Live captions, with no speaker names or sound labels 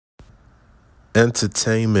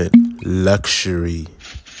Entertainment luxury.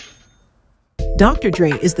 Dr.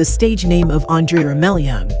 Dre is the stage name of Andre Romelle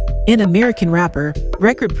Young, an American rapper,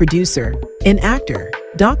 record producer, and actor.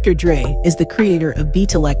 Dr. Dre is the creator of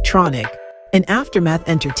Beat Electronic and Aftermath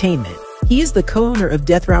Entertainment. He is the co-owner of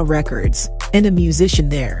Death Row Records and a musician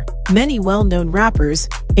there. Many well-known rappers,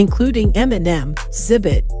 including Eminem,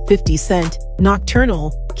 Xzibit, 50 Cent,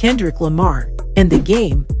 Knoc-turnal, Kendrick Lamar, and The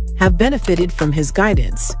Game, have benefited from his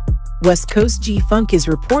guidance. West Coast G-Funk is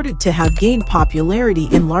reported to have gained popularity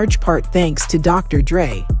in large part thanks to Dr.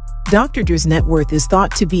 Dre. Dr. Dre's net worth is thought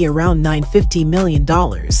to be around $950 million.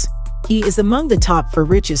 He is among the top 4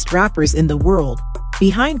 richest rappers in the world,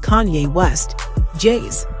 behind Kanye West,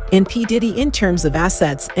 Jay-Z, and P Diddy in terms of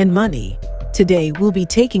assets and money. Today we'll be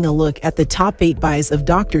taking a look at the top 8 buys of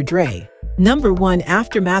Dr. Dre. Number 1.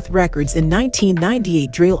 Aftermath Records. In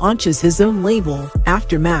 1998, Dre launches his own label,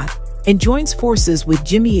 Aftermath, and joins forces with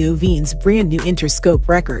Jimmy Iovine's brand new Interscope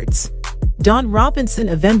Records. Dawn Robinson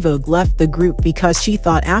of En Vogue left the group because she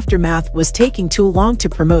thought Aftermath was taking too long to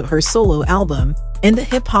promote her solo album, and the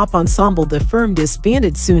hip-hop ensemble The Firm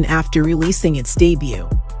disbanded soon after releasing its debut.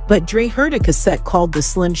 But Dre heard a cassette called The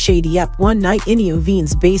Slim Shady Ep one night in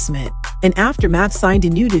Iovine's basement, and Aftermath signed a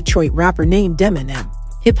new Detroit rapper named Eminem.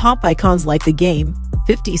 Hip-hop icons like The Game,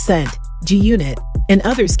 50 Cent, G-Unit, and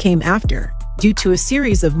others came after. Due to a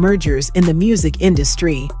series of mergers in the music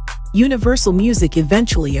industry, Universal Music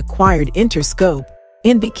eventually acquired Interscope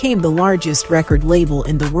and became the largest record label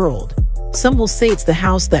in the world. Some will say it's the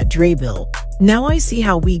house that Dre built. Now I see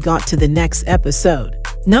how we got to the next episode.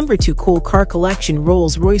 Number 2. Cool car collection.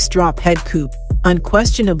 Rolls-Royce Drop Head Coupe.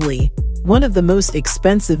 Unquestionably, one of the most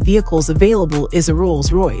expensive vehicles available is a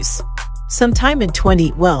Rolls-Royce. Sometime in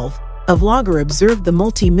 2012, a vlogger observed the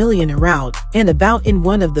multi-millionaire out and about in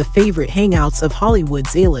one of the favorite hangouts of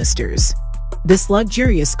Hollywood's A-listers. This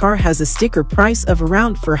luxurious car has a sticker price of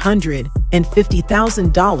around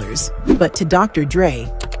 $450,000, but to Dr.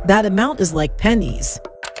 Dre, that amount is like pennies.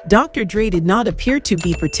 Dr. Dre did not appear to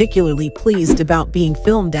be particularly pleased about being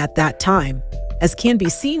filmed at that time, as can be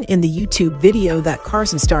seen in the YouTube video that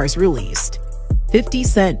Carson Stars released. 50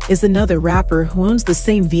 Cent is another rapper who owns the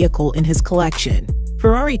same vehicle in his collection.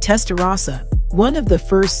 Ferrari Testarossa, one of the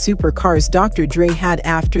first supercars Dr. Dre had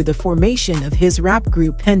after the formation of his rap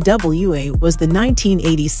group NWA, was the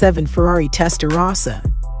 1987 Ferrari Testarossa.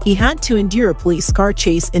 He had to endure a police car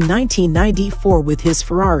chase in 1994 with his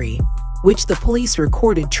Ferrari, which the police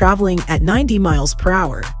recorded traveling at 90 miles per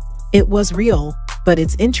hour. It was real, but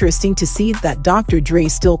it's interesting to see that Dr. Dre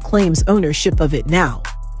still claims ownership of it now.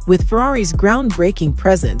 With Ferrari's groundbreaking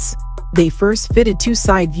presence, they first fitted 2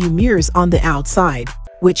 side view mirrors on the outside,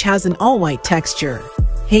 which has an all-white texture.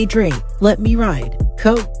 Hey Dre, let me ride.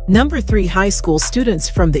 Coat. Number 3. High school students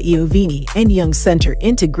from the Iovine and Young Center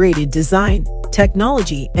integrated design,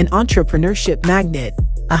 technology, and entrepreneurship magnet,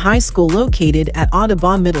 a high school located at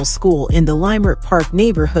Audubon Middle School in the Leimert Park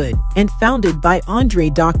neighborhood and founded by Andre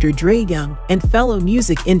Dr. Dre Young and fellow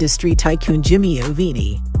music industry tycoon Jimmy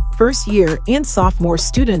Iovine. First year and sophomore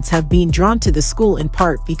students have been drawn to the school in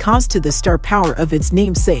part because to the star power of its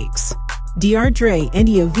namesakes. Dr. Dre and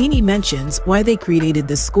Iovine mentions why they created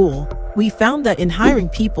the school. We found that in hiring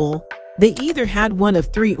people, they either had one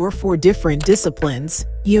of 3 or 4 different disciplines,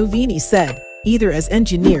 Iovine said, either as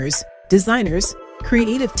engineers, designers,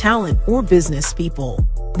 creative talent, or business people.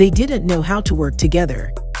 They didn't know how to work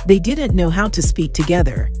together. They didn't know how to speak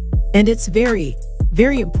together. And it's very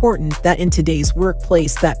important that in today's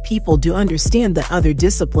workplace that people do understand the other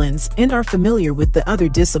disciplines and are familiar with the other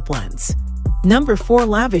disciplines. Number 4.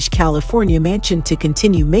 Lavish California mansion. To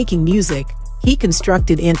continue making music, he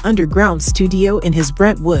constructed an underground studio in his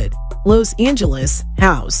Brentwood, Los Angeles,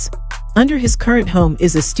 house. Under his current home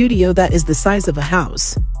is a studio that is the size of a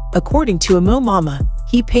house. According to a Mo Mama,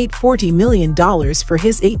 he paid $40 million for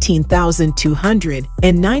his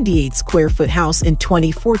 18,298 square foot house in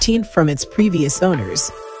 2014 from its previous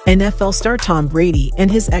owners, NFL star Tom Brady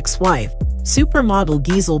and his ex-wife, supermodel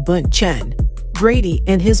Gisele Bündchen. Brady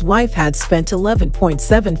and his wife had spent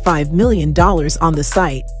 $11.75 million on the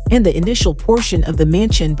site and the initial portion of the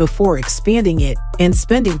mansion before expanding it and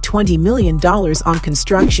spending $20 million on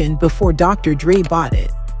construction before Dr. Dre bought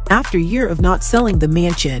it. After a year of not selling the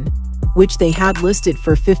mansion, which they had listed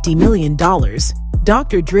for $50 million,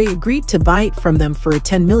 Dr. Dre agreed to buy it from them for a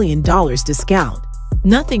 $10 million discount.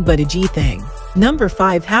 Nothing but a G thing. Number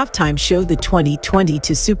 5. Halftime show. The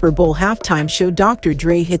 2022 Super Bowl halftime show, Dr.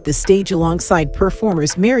 Dre hit the stage alongside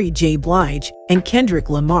performers Mary J. Blige and Kendrick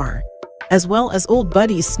Lamar, as well as old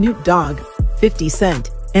buddies Snoop Dogg, 50 Cent,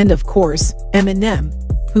 and of course, Eminem,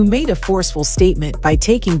 who made a forceful statement by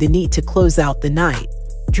taking the knee to close out the night.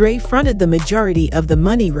 Dre fronted the majority of the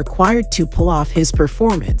money required to pull off his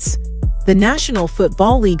performance. The National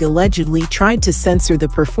Football League allegedly tried to censor the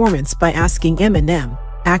performance by asking Eminem,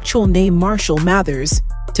 actual name Marshall Mathers,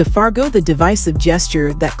 to forego the divisive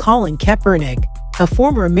gesture that Colin Kaepernick, a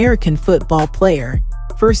former American football player,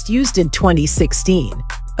 first used in 2016.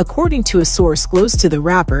 According to a source close to the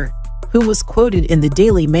rapper, who was quoted in the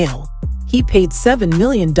Daily Mail, he paid $7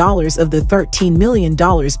 million of the $13 million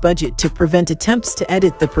budget to prevent attempts to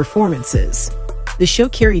edit the performances. The show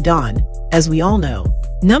carried on, as we all know.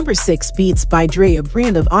 Number 6. Beats by Dre, a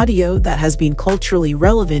brand of audio that has been culturally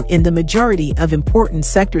relevant in the majority of important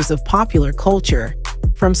sectors of popular culture,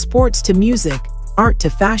 from sports to music, art to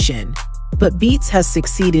fashion. But Beats has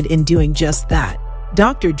succeeded in doing just that.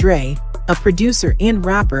 Dr. Dre, a producer and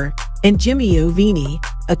rapper, and Jimmy Iovine,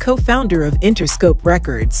 a co-founder of Interscope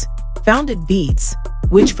Records, founded Beats,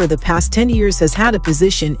 which for the past 10 years has had a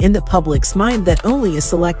position in the public's mind that only a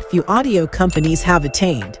select few audio companies have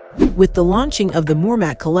attained. With the launching of the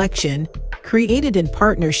Mormat Collection, created in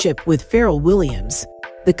partnership with Pharrell Williams,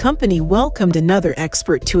 the company welcomed another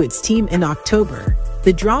expert to its team in October.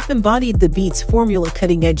 The drop embodied the Beats formula,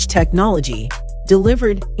 cutting-edge technology,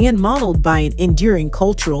 delivered and modeled by an enduring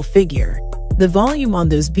cultural figure. The volume on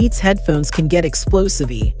those Beats headphones can get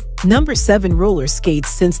explosive-y. Number 7. Roller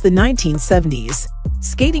skates. Since the 1970s,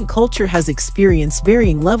 skating culture has experienced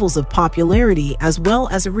varying levels of popularity as well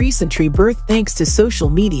as a recent rebirth thanks to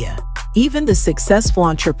social media. Even the successful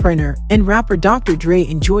entrepreneur and rapper Dr. Dre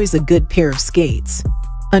enjoys a good pair of skates.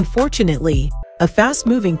 Unfortunately, a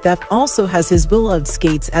fast-moving theft also has his beloved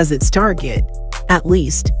skates as its target. At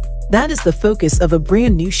least, that is the focus of a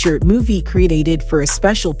brand new short movie created for a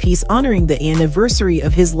special piece honoring the anniversary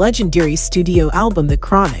of his legendary studio album The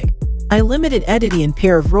Chronic, a limited edition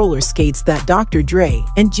pair of roller skates that Dr. Dre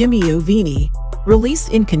and Jimmy Iovine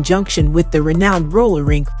released in conjunction with the renowned roller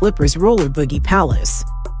rink Flippers Roller Boogie Palace.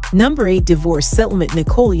 Number 8. Divorce settlement.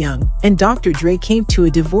 Nicole Young and Dr. Dre came to a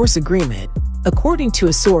divorce agreement. According to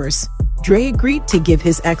a source, Dre agreed to give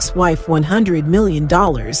his ex-wife $100 million,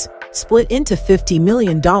 split into $50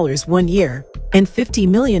 million one year and $50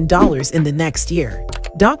 million in the next year.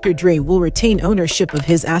 Dr. Dre will retain ownership of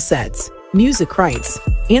his assets, music rights,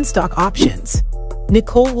 and stock options.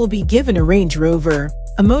 Nicole will be given a Range Rover,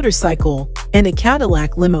 a motorcycle, and a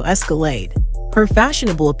Cadillac limo Escalade. Her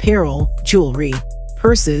fashionable apparel, jewelry,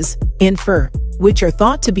 purses, and fur, which are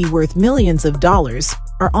thought to be worth millions of dollars,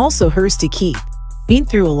 are also hers to keep. Been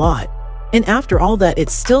through a lot. And after all that,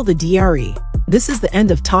 it's still the DRE. This is the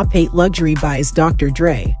end of Top 8 Luxury Buys Dr.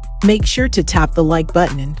 Dre. Make sure to tap the like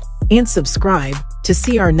button and subscribe to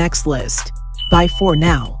see our next list. Bye for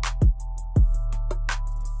now.